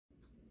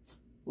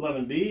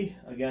11b,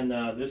 again,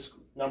 this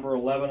number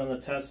 11 on the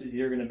test is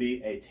either going to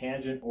be a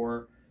tangent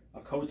or a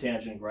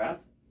cotangent graph.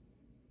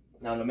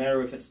 Now, no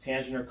matter if it's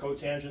tangent or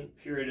cotangent,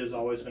 period is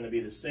always going to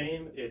be the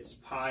same. It's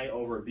pi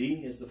over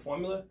b is the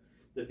formula.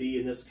 The b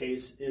in this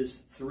case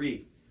is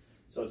 3.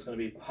 So it's going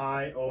to be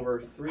pi over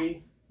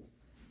 3.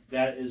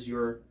 That is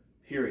your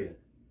period.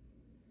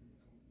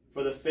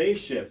 For the phase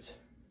shift,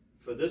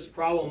 for this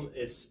problem,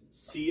 it's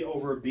c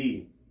over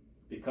b.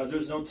 Because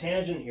there's no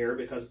tangent here,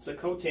 because it's a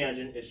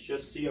cotangent, it's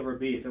just c over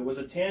b. If it was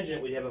a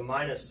tangent, we'd have a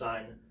minus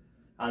sign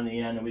on the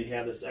end, and we'd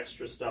have this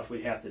extra stuff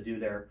we'd have to do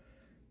there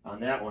on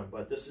that one.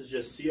 But this is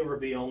just c over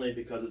b only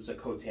because it's a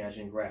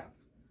cotangent graph.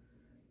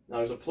 Now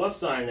there's a plus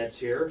sign that's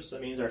here, so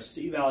that means our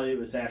c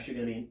value is actually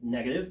going to be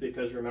negative,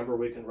 because remember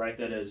we can write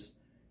that as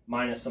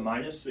minus a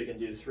minus. So we can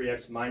do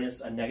 3x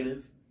minus a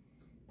negative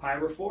pi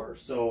over 4.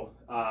 So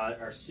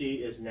our c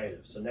is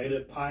negative. So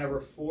negative pi over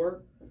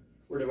 4,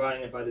 we're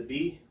dividing it by the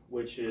b,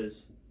 which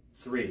is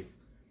 3.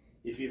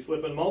 If you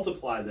flip and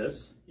multiply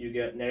this, you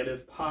get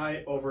negative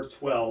pi over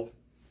 12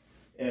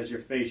 as your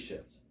phase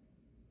shift.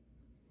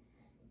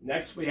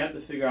 Next, we have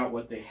to figure out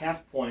what the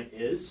half point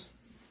is.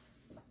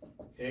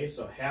 Okay,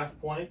 so half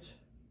point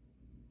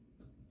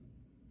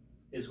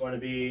is going to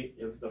be,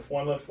 if the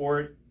formula for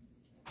it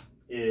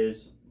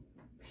is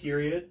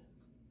period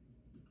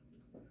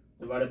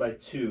divided by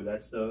 2.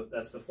 That's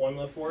the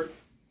formula for it.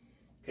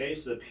 Okay,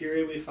 so the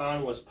period we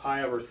found was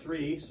pi over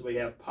 3, so we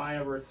have pi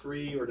over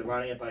 3, we're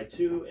dividing it by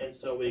 2, and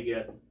so we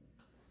get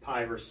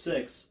pi over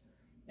 6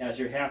 as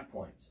your half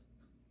point.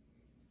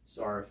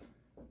 So our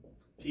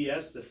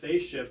PS, the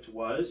phase shift,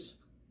 was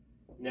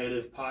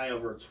negative pi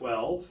over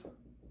 12,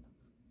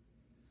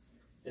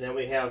 and then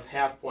we have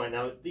half point.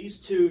 Now these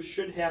two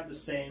should have the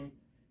same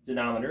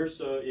denominator,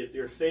 so if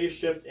your phase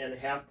shift and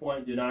half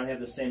point do not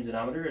have the same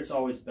denominator, it's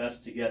always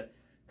best to get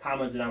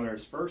common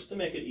denominators first to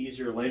make it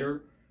easier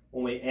later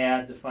when we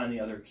add to find the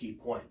other key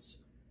points.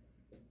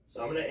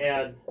 So I'm going to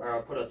add, or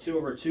I'll put a 2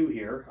 over 2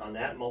 here on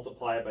that,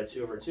 multiply it by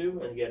 2 over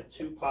 2, and get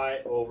 2 pi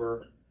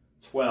over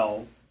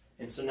 12.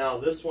 And so now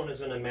this one is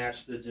going to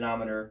match the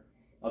denominator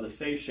of the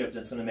phase shift, and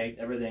it's going to make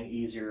everything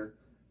easier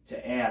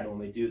to add when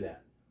we do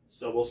that.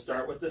 So we'll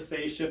start with the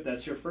phase shift.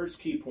 That's your first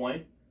key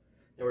point,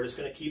 and we're just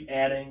going to keep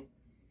adding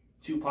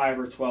 2 pi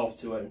over 12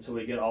 to it until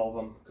we get all of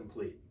them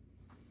complete.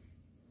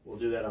 We'll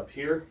do that up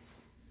here.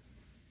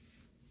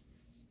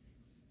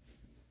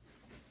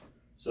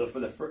 So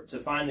to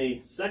find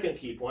the second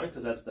key point,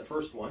 because that's the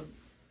first one,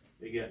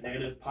 we get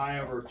negative pi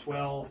over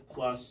 12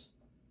 plus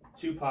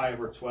 2 pi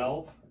over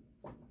 12,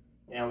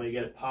 and we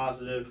get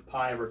positive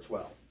pi over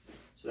 12.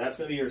 So that's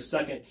going to be your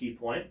second key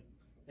point.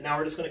 And now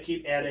we're just going to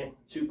keep adding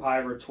 2 pi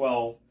over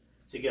 12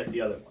 to get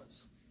the other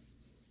ones.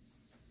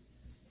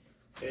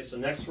 Okay, so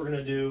next we're going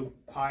to do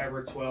pi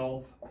over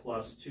 12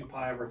 plus 2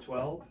 pi over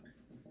 12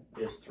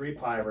 is 3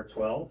 pi over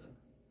 12.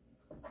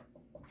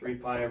 3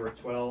 pi over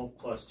 12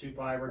 plus 2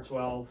 pi over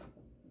 12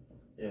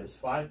 is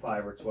 5 pi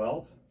over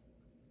 12.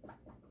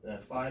 Then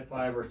 5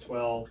 pi over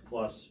 12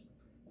 plus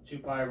 2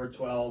 pi over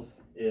 12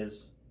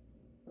 is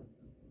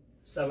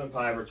 7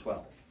 pi over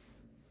 12.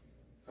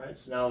 All right,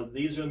 so now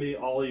these are going to be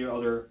all your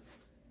other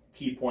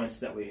key points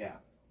that we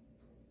have.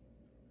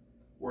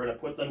 We're going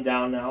to put them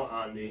down now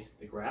on the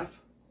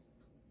graph.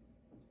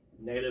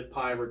 Negative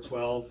pi over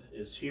 12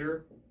 is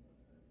here.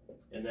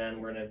 And then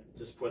we're going to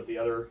just put the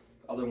other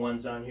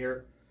ones on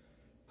here.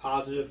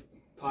 Positive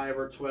pi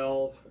over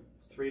 12,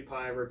 3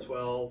 pi over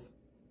 12,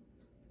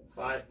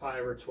 5 pi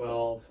over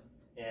 12,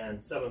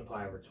 and 7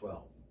 pi over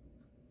 12.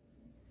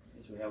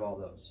 So we have all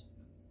those.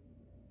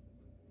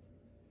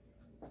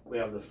 We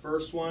have the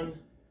first one,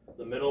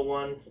 the middle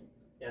one,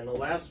 and the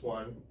last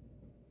one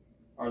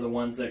are the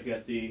ones that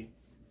get the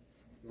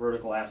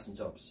vertical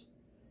asymptotes.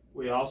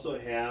 We also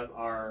have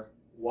our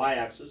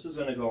y-axis is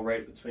going to go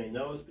right between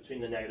those,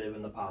 between the negative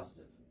and the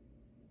positive.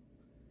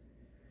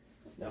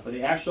 Now for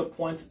the actual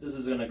points that this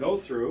is going to go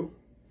through,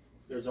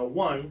 there's a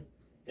 1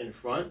 in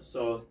front,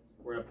 so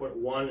we're going to put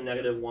 1 and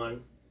negative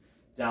 1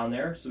 down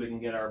there so we can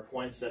get our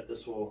points that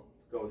this will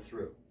go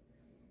through.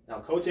 Now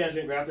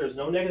cotangent graph, there's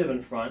no negative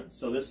in front,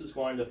 so this is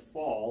going to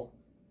fall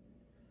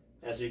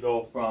as you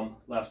go from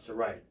left to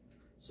right.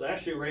 So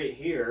actually right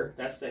here,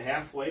 that's the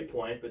halfway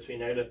point between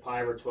negative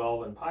pi over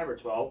 12 and pi over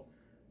 12.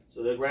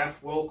 So the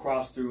graph will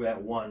cross through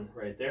at 1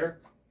 right there,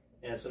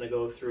 and it's going to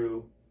go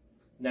through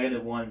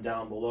negative 1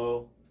 down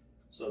below.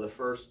 So the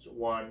first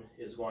one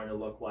is going to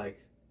look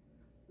like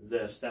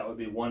this. That would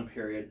be 1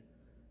 period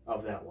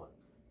of that one.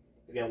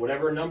 Again,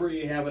 whatever number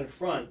you have in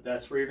front,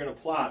 that's where you're going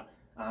to plot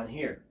on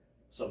here.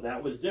 So if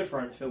that was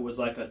different, if it was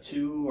like a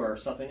 2 or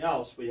something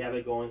else, we'd have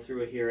it going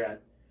through here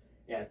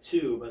at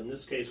 2. But in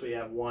this case, we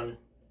have 1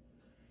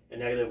 and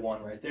negative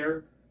 1 right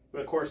there.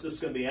 But of course, this is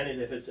going to be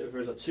anything. If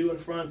there's a 2 in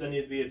front, then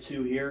there'd be a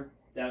 2 here.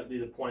 That would be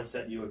the points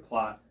that you would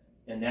plot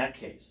in that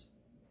case.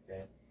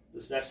 Okay.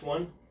 This next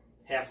one,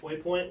 halfway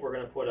point, we're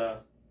going to put a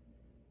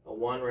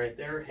 1 right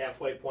there.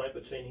 Halfway point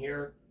between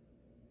here,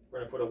 we're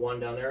going to put a 1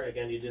 down there.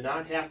 Again, you do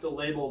not have to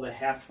label the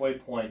halfway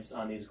points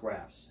on these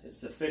graphs. It's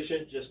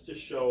sufficient just to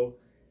show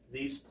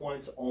these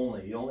points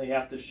only. You only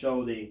have to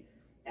show the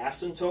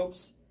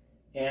asymptotes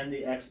and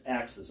the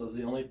x-axis. Those are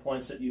the only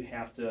points that you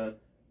have to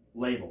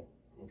label.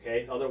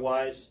 Okay.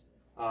 Otherwise,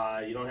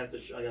 you don't have to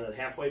show the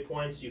halfway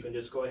points. You can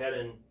just go ahead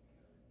and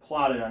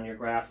plot it on your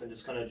graph and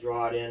just kind of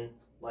draw it in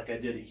like I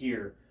did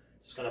here.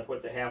 Just kind of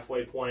put the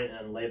halfway point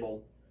and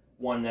label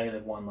 1,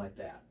 -1 like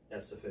that.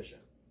 That's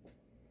sufficient.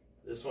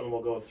 This one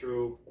will go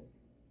through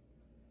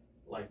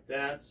like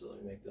that. So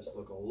let me make this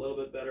look a little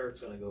bit better.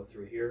 It's going to go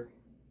through here.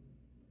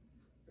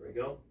 There we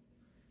go.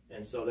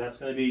 And so that's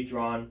going to be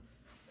drawn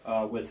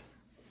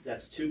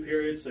that's 2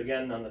 periods.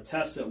 Again, on the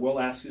test, it will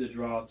ask you to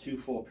draw 2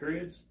 full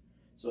periods.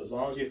 So as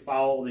long as you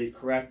follow the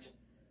correct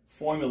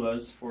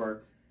formulas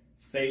for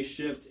phase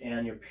shift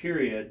and your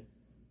period,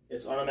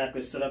 it's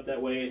automatically set up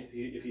that way.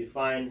 If you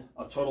find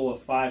a total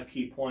of 5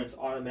 key points,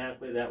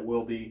 automatically that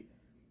will be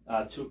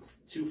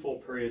two full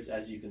periods,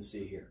 as you can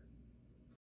see here.